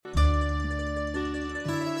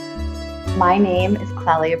My name is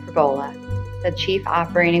Clelia Pergola, the Chief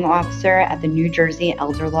Operating Officer at the New Jersey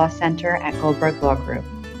Elder Law Center at Goldberg Law Group.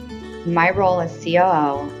 In my role as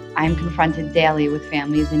COO, I am confronted daily with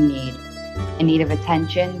families in need of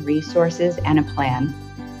attention, resources, and a plan.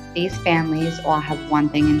 These families all have one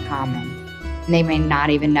thing in common, and they may not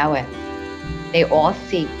even know it. They all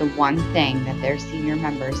seek the one thing that their senior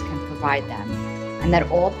members can provide them, and that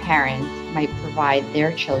all parents might provide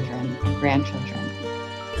their children and grandchildren.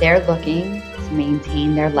 They're looking to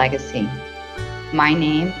maintain their legacy. My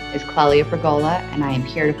name is Clelia Pergola, and I am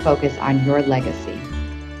here to focus on your legacy.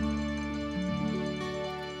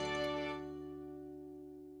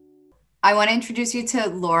 I want to introduce you to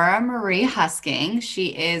Laura Marie Husking. She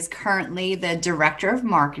is currently the Director of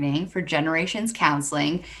Marketing for Generations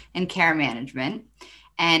Counseling and Care Management,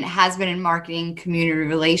 and has been in marketing community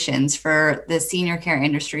relations for the senior care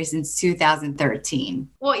industry since 2013.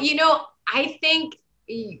 Well, I think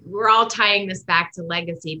we're all tying this back to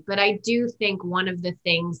legacy, but I do think one of the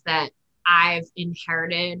things that I've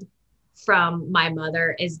inherited from my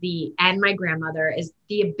mother and my grandmother is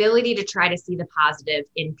the ability to try to see the positive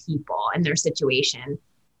in people and their situation.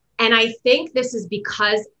 And I think this is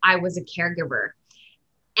because I was a caregiver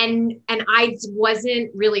and I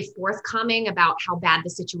wasn't really forthcoming about how bad the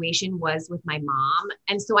situation was with my mom.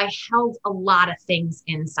 And so I held a lot of things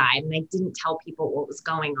inside and I didn't tell people what was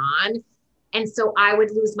going on. And so I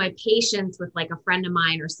would lose my patience with like a friend of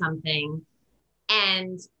mine or something,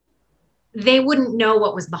 and they wouldn't know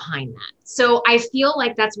what was behind that. So I feel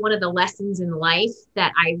like that's one of the lessons in life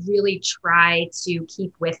that I really try to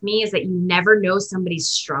keep with me, is that you never know somebody's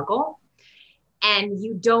struggle and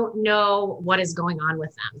you don't know what is going on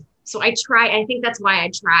with them. So I think that's why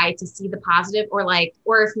I try to see the positive, or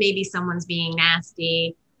if maybe someone's being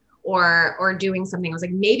nasty or doing something, I was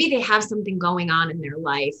like, maybe they have something going on in their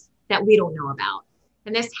life that we don't know about.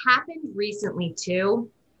 And this happened recently too,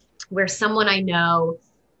 where someone I know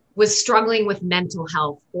was struggling with mental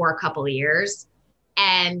health for a couple of years.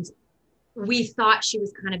 And we thought she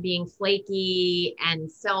was kind of being flaky and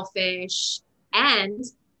selfish. And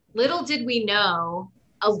little did we know,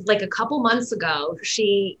 like a couple months ago,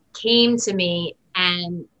 she came to me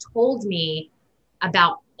and told me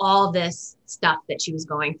about all this stuff that she was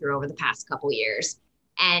going through over the past couple of years.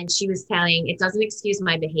 And she was saying, it doesn't excuse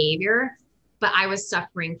my behavior, but I was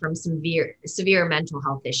suffering from severe mental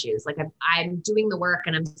health issues. Like I'm doing the work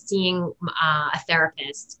and I'm seeing a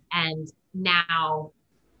therapist, and now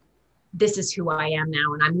this is who I am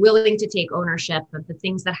now. And I'm willing to take ownership of the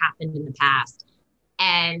things that happened in the past,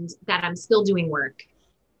 and that I'm still doing work,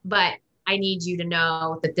 but I need you to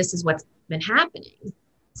know that this is what's been happening.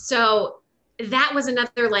 So that was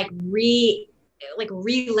another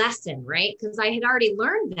re-lesson, right? Because I had already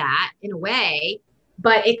learned that in a way,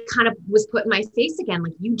 but it kind of was put in my face again.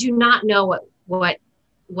 Like, you do not know what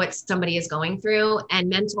somebody is going through, and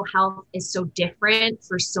mental health is so different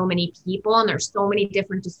for so many people. And there's so many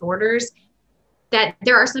different disorders that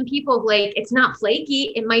there are some people, like, it's not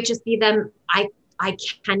flaky. It might just be them. I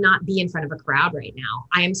cannot be in front of a crowd right now.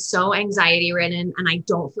 I am so anxiety ridden and I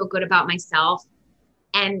don't feel good about myself.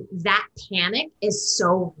 And that panic is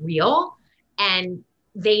so real, and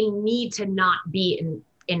they need to not be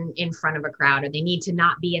in front of a crowd, or they need to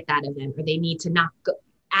not be at that event, or they need to not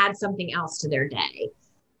add something else to their day.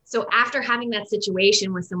 So after having that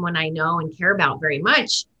situation with someone I know and care about very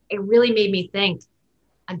much, it really made me think,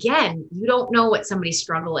 again, you don't know what somebody's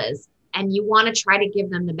struggle is, and you want to try to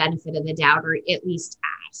give them the benefit of the doubt, or at least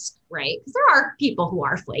ask, right? Because there are people who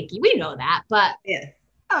are flaky. We know that, but, yeah.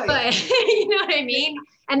 But you know what I mean?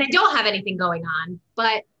 And they don't have anything going on,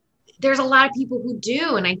 but there's a lot of people who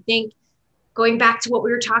do. And I think, going back to what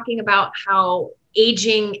we were talking about, how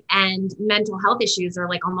aging and mental health issues are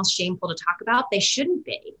like almost shameful to talk about, they shouldn't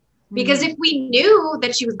be. Because if we knew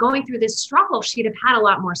that she was going through this struggle, she'd have had a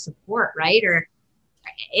lot more support, right?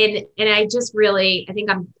 And I just really, I think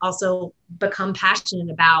I'm also become passionate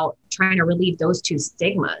about trying to relieve those two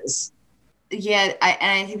stigmas. Yeah,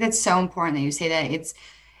 I think that's so important that you say that.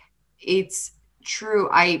 It's true.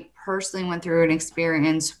 I personally went through an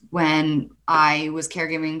experience when I was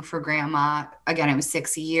caregiving for grandma. Again, it was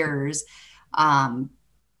 6 years.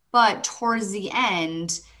 But towards the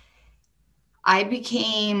end, I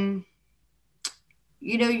became,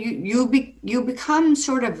 you become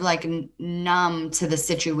sort of like numb to the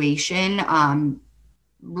situation,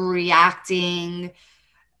 reacting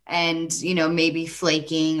and, maybe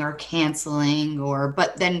flaking or canceling,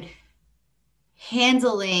 but then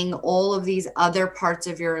handling all of these other parts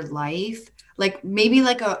of your life, like maybe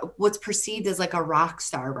like what's perceived as like a rock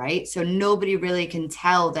star, right? So nobody really can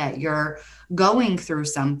tell that you're going through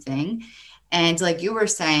something. And like you were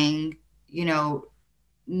saying, you know,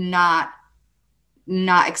 not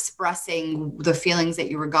not expressing the feelings that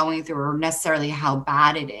you were going through or necessarily how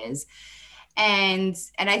bad it is. And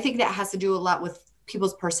I think that has to do a lot with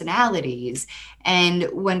people's personalities. And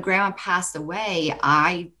when grandma passed away,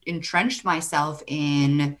 I entrenched myself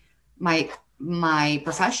in my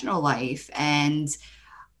professional life, and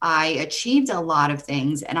I achieved a lot of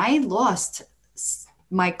things, and I lost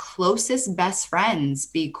my closest best friends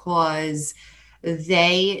because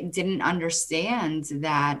they didn't understand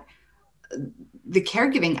that the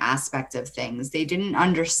caregiving aspect of things. They didn't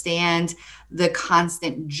understand the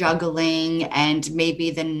constant juggling and maybe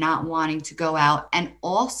the not wanting to go out. And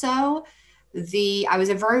also I was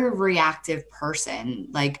a very reactive person.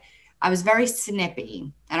 Like, I was very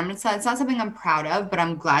snippy. And I'm gonna say it's not something I'm proud of, but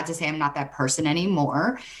I'm glad to say I'm not that person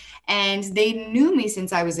anymore. And they knew me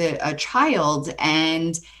since I was a child,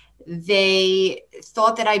 and they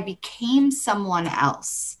thought that I became someone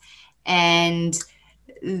else. And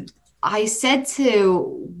I said to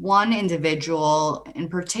one individual in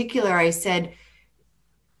particular, I said,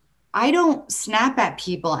 I don't snap at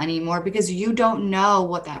people anymore because you don't know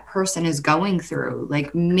what that person is going through.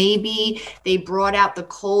 Like, maybe they brought out the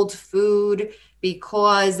cold food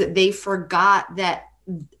because they forgot that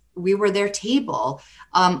we were their table.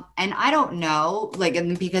 And I don't know, like,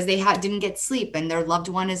 and because they didn't get sleep and their loved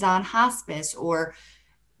one is on hospice, or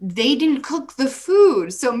they didn't cook the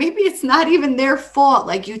food. So maybe it's not even their fault.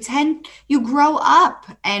 Like, you grow up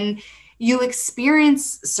and you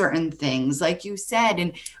experience certain things, like you said.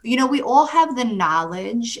 And, we all have the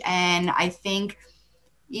knowledge. And I think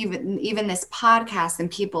even this podcast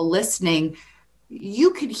and people listening,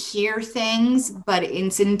 you could hear things, but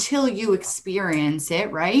it's until you experience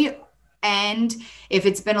it, right? And if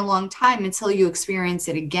it's been a long time, until you experience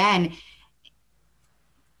it again,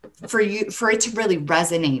 for it to really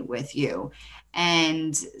resonate with you.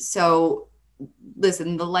 And so,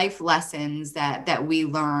 listen, the life lessons that we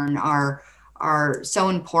learn are so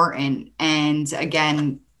important. And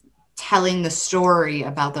again, telling the story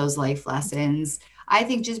about those life lessons, I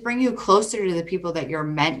think, just bring you closer to the people that you're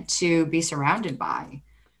meant to be surrounded by.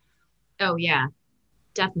 Oh yeah,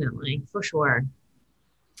 definitely, for sure.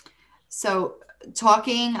 So,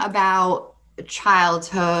 talking about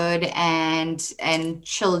childhood and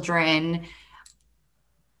children,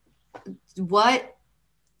 what,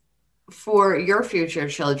 for your future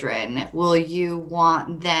children, will you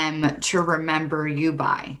want them to remember you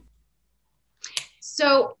by?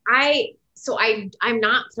 I'm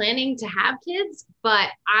not planning to have kids, but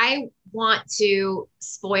I want to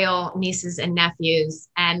spoil nieces and nephews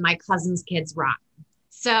and my cousin's kids rotten.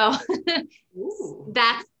 So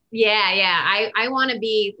that's, yeah. I want to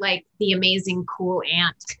be like the amazing, cool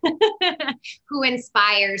aunt who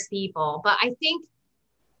inspires people. But I think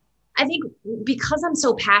because I'm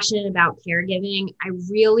so passionate about caregiving, I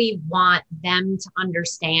really want them to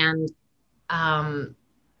understand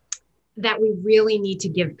that we really need to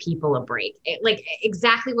give people a break. Like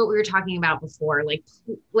exactly what we were talking about before,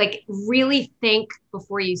 like really think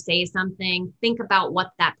before you say something, think about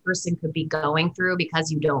what that person could be going through,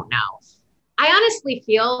 because you don't know. I honestly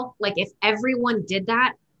feel like if everyone did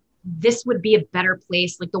that, this would be a better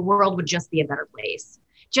place. Like the world would just be a better place.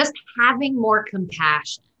 Just having more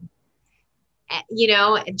compassion,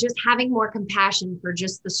 just having more compassion for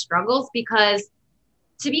just the struggles, because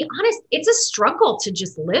to be honest, it's a struggle to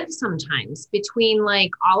just live sometimes between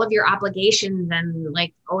like all of your obligations and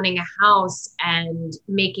like owning a house and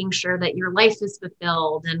making sure that your life is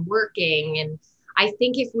fulfilled and working. And I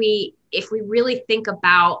think if we really think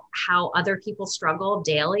about how other people struggle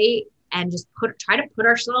daily and just try to put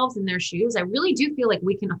ourselves in their shoes, I really do feel like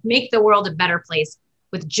we can make the world a better place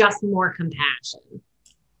with just more compassion.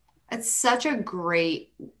 It's such a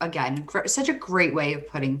great way of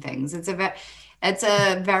putting things. It's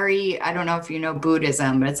a very, I don't know if you know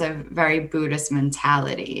Buddhism, but it's a very Buddhist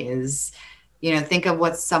mentality is, think of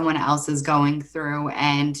what someone else is going through.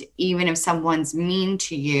 And even if someone's mean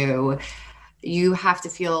to you, you have to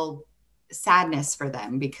feel sadness for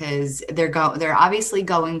them because they're obviously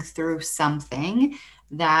going through something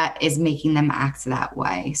that is making them act that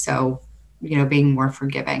way. So, being more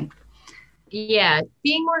forgiving. Yeah,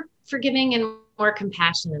 being more forgiving and more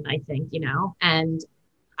compassionate, I think, and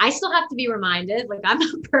I still have to be reminded, like, I'm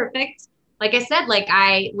not perfect. Like I said,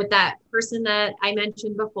 with that person that I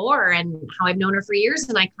mentioned before and how I've known her for years,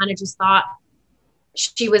 and I kind of just thought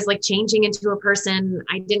she was like changing into a person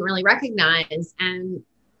I didn't really recognize. And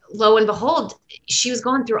lo and behold, she was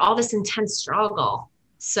going through all this intense struggle.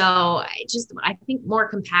 So I think more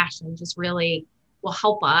compassion just really will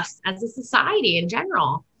help us as a society in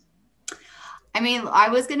general. I mean, I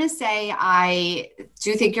was going to say, I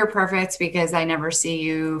do think you're perfect because I never see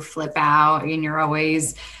you flip out and you're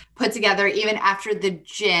always put together, even after the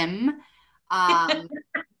gym. But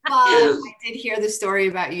I did hear the story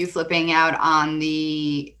about you flipping out on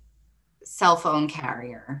the cell phone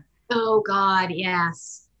carrier. Oh God,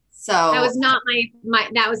 yes. That So was not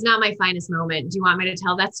that was not my finest moment. Do you want me to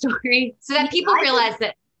tell that story so that people realize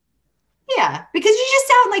that? yeah, because you just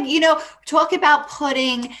sound like, talk about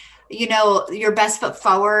putting, your best foot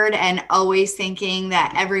forward and always thinking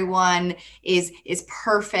that everyone is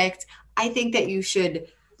perfect. I think that you should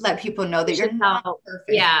let people know that you're not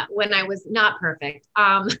perfect. Yeah, when I was not perfect.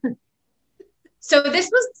 So this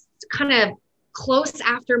was kind of close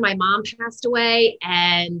after my mom passed away,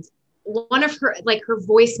 and one of her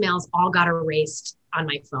voicemails all got erased on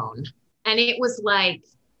my phone. And it was like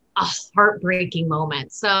a heartbreaking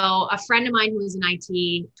moment. So a friend of mine who was in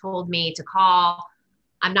IT told me to call,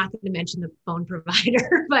 I'm not going to mention the phone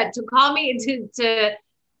provider, but to call me to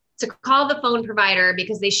call the phone provider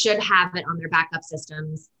because they should have it on their backup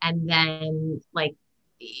systems. And then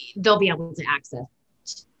they'll be able to access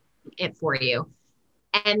it for you.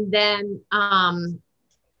 And then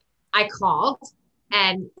I called,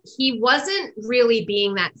 and he wasn't really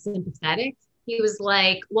being that sympathetic. He was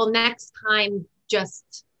like, well, next time,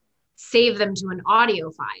 just save them to an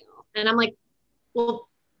audio file. And I'm like, well,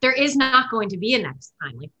 there is not going to be a next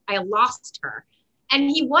time. Like, I lost her. And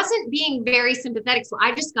he wasn't being very sympathetic. So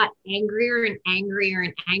I just got angrier and angrier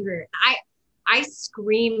and angrier. I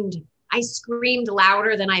screamed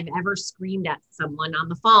louder than I've ever screamed at someone on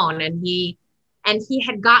the phone. And he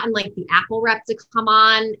had gotten the Apple rep to come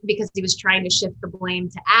on because he was trying to shift the blame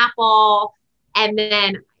to Apple. And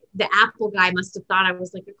then the Apple guy must have thought I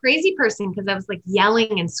was a crazy person because I was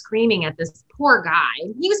yelling and screaming at this poor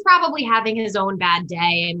guy. He was probably having his own bad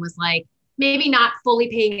day and was maybe not fully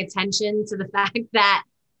paying attention to the fact that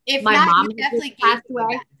if my not, mom you definitely passed gave him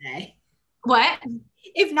away. A bad day. What?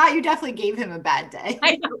 If not, you definitely gave him a bad day.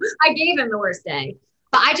 I know. I gave him the worst day,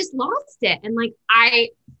 but I just lost it. And I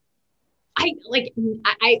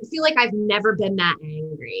feel like I've never been that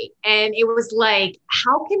angry. And it was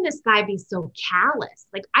how can this guy be so callous?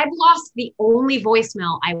 I've lost the only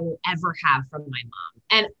voicemail I will ever have from my mom.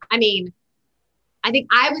 And I mean, I think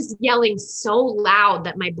I was yelling so loud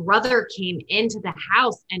that my brother came into the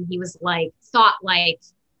house and he was thought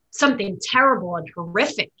something terrible and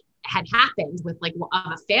horrific had happened with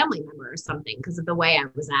a family member or something because of the way I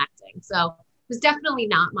was acting. So it was definitely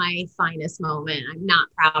not my finest moment. I'm not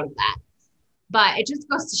proud of that. But it just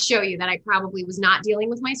goes to show you that I probably was not dealing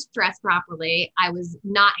with my stress properly. I was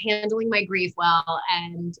not handling my grief well.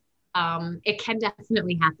 And it can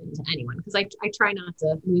definitely happen to anyone because I try not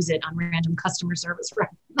to lose it on random customer service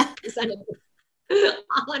representatives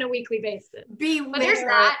on a weekly basis. Beware. But there's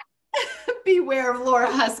that. Beware of Laura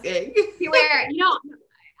Husking. Beware.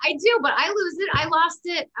 I do, but I lose it. I lost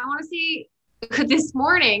it. I want to see this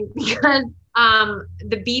morning because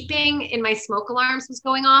the beeping in my smoke alarms was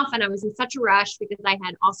going off, and I was in such a rush because I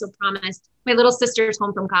had also promised my little sister's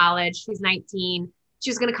home from college. She's 19. She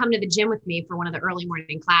was going to come to the gym with me for one of the early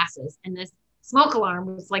morning classes. And this smoke alarm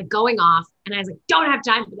was going off. And I was don't have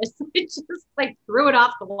time for this. It just threw it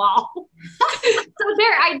off the wall. So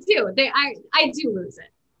there I do. I do lose it.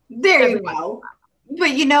 There you go.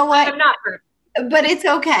 But you know what? I'm not hurt. But it's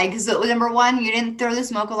okay because number one, you didn't throw the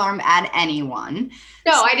smoke alarm at anyone.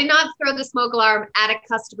 No, I did not throw the smoke alarm at a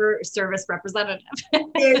customer service representative.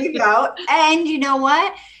 There you go. And you know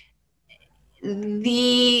what?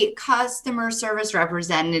 The customer service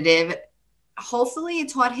representative, hopefully it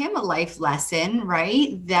taught him a life lesson,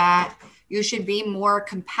 right? That you should be more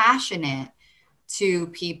compassionate to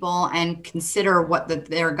people and consider what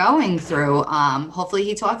they're going through. Hopefully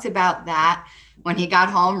he talked about that when he got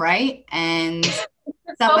home, right? And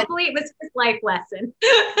hopefully it was his life lesson.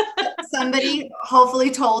 Somebody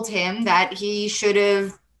hopefully told him that he should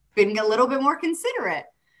have been a little bit more considerate.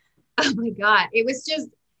 Oh my God. It was just,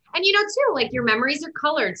 and too, your memories are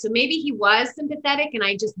colored. So maybe he was sympathetic and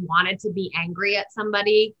I just wanted to be angry at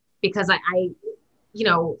somebody because I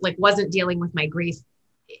wasn't dealing with my grief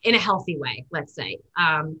in a healthy way, let's say.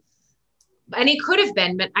 And he could have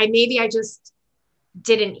been, but I just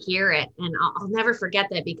didn't hear it. And I'll never forget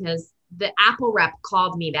that because the Apple rep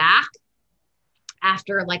called me back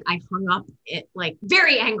after I hung up it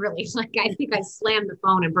very angrily. I think I slammed the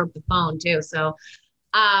phone and broke the phone too. So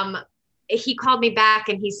he called me back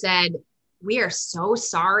and he said, "We are so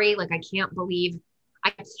sorry. I cannot believe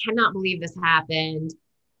this happened."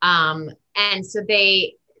 And so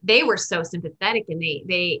they they were so sympathetic, and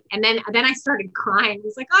and then I started crying. I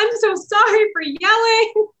was like, I'm so sorry for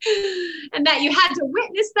yelling and that you had to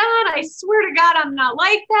witness that. I swear to God, I'm not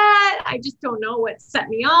like that. I just don't know what set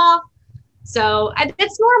me off. So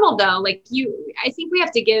it's normal though. Like I think we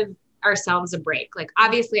have to give ourselves a break. Like,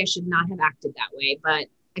 obviously I should not have acted that way, but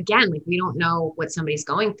again, like, we don't know what somebody's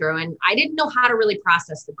going through. And I didn't know how to really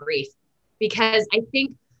process the grief, because I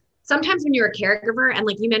think sometimes when you're a caregiver, and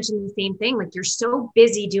like you mentioned the same thing, like, you're so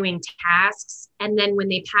busy doing tasks. And then when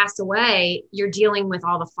they pass away, you're dealing with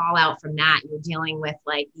all the fallout from that. You're dealing with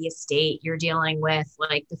like the estate, you're dealing with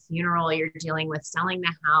like the funeral, you're dealing with selling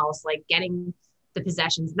the house, like getting the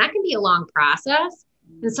possessions. And that can be a long process.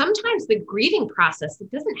 And sometimes the grieving process,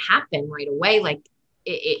 it doesn't happen right away, like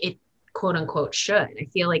it quote unquote should. I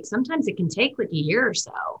feel like sometimes it can take like a year or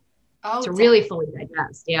so to really fully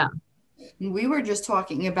digest. Yeah. We were just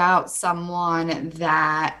talking about someone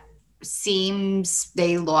that seems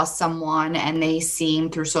they lost someone, and they seem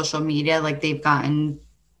through social media like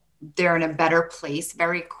they're in a better place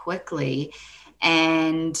very quickly.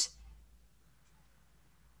 And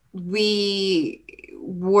we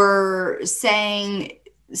were saying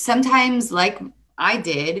sometimes, like I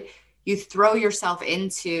did, you throw yourself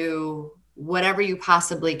into whatever you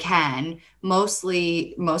possibly can, most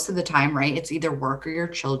of the time, right? It's either work or your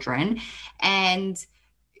children, and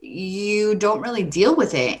you don't really deal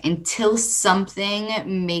with it until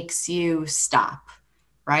something makes you stop,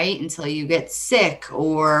 right? Until you get sick,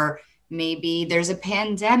 or maybe there's a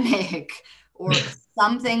pandemic or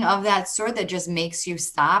something of that sort that just makes you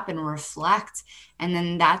stop and reflect. And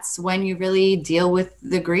then that's when you really deal with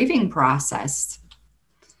the grieving process.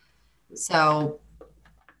 So,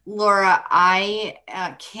 Laura, I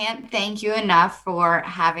can't thank you enough for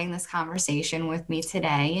having this conversation with me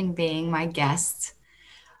today and being my guest.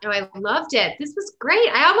 Oh, I loved it. This was great.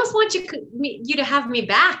 I almost want you to have me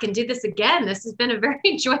back and do this again. This has been a very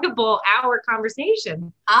enjoyable hour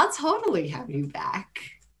conversation. I'll totally have you back.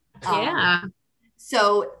 Yeah.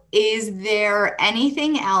 So is there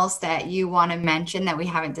anything else that you want to mention that we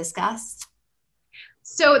haven't discussed?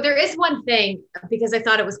 So there is one thing, because I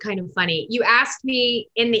thought it was kind of funny. You asked me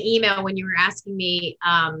in the email when you were asking me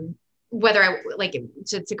whether I like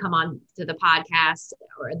to come on to the podcast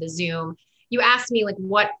or the Zoom. You asked me, like,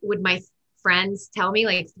 what would my friends tell me,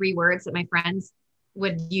 like 3 words that my friends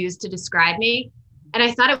would use to describe me. And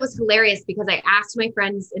I thought it was hilarious because I asked my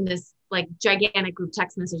friends in this like gigantic group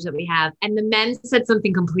text message that we have, and the men said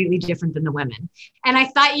something completely different than the women. And I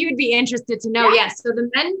thought you would be interested to know. Yes. So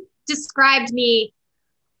the men described me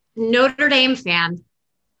Notre Dame fan,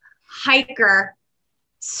 hiker,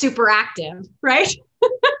 super active, right?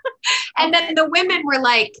 And then the women were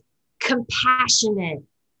like compassionate,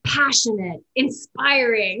 passionate,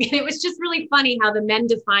 inspiring. And it was just really funny how the men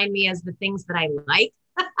define me as the things that I like.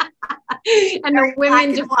 And the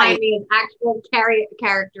women define me as actual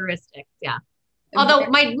characteristics. Yeah. Although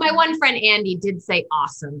my one friend, Andy, did say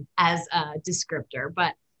awesome as a descriptor,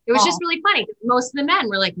 but it was just really funny. Most of the men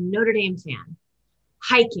were like Notre Dame fan,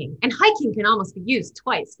 hiking, and hiking can almost be used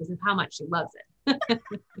twice because of how much she loves it.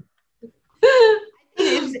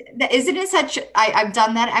 Isn't it such, I've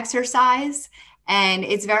done that exercise and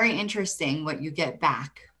it's very interesting what you get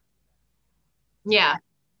back. Yeah.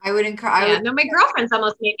 I would encourage. No, my girlfriends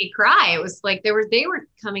almost made me cry. It was like they were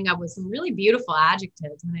coming up with some really beautiful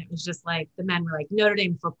adjectives, and it was just like the men were like Notre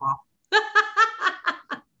Dame football.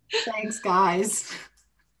 Thanks, guys.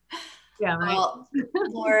 Yeah. Right. Well,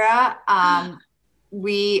 Laura,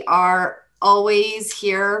 we are always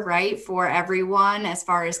here, right, for everyone as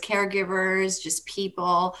far as caregivers, just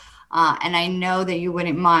people. And I know that you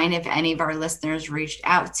wouldn't mind if any of our listeners reached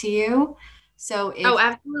out to you. So,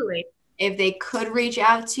 absolutely. If they could reach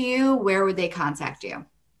out to you, where would they contact you?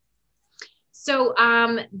 So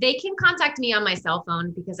they can contact me on my cell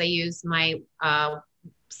phone because I use my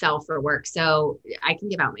cell for work. So I can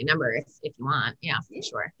give out my number if you want. Yeah, for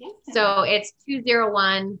sure. Yeah. So it's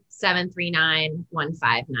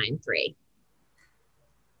 201-739-1593.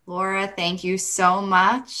 Laura, thank you so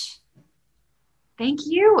much. Thank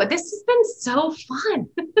you. This has been so fun.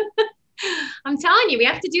 I'm telling you, we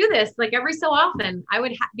have to do this like every so often. I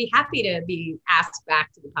would be happy to be asked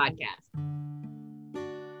back to the podcast.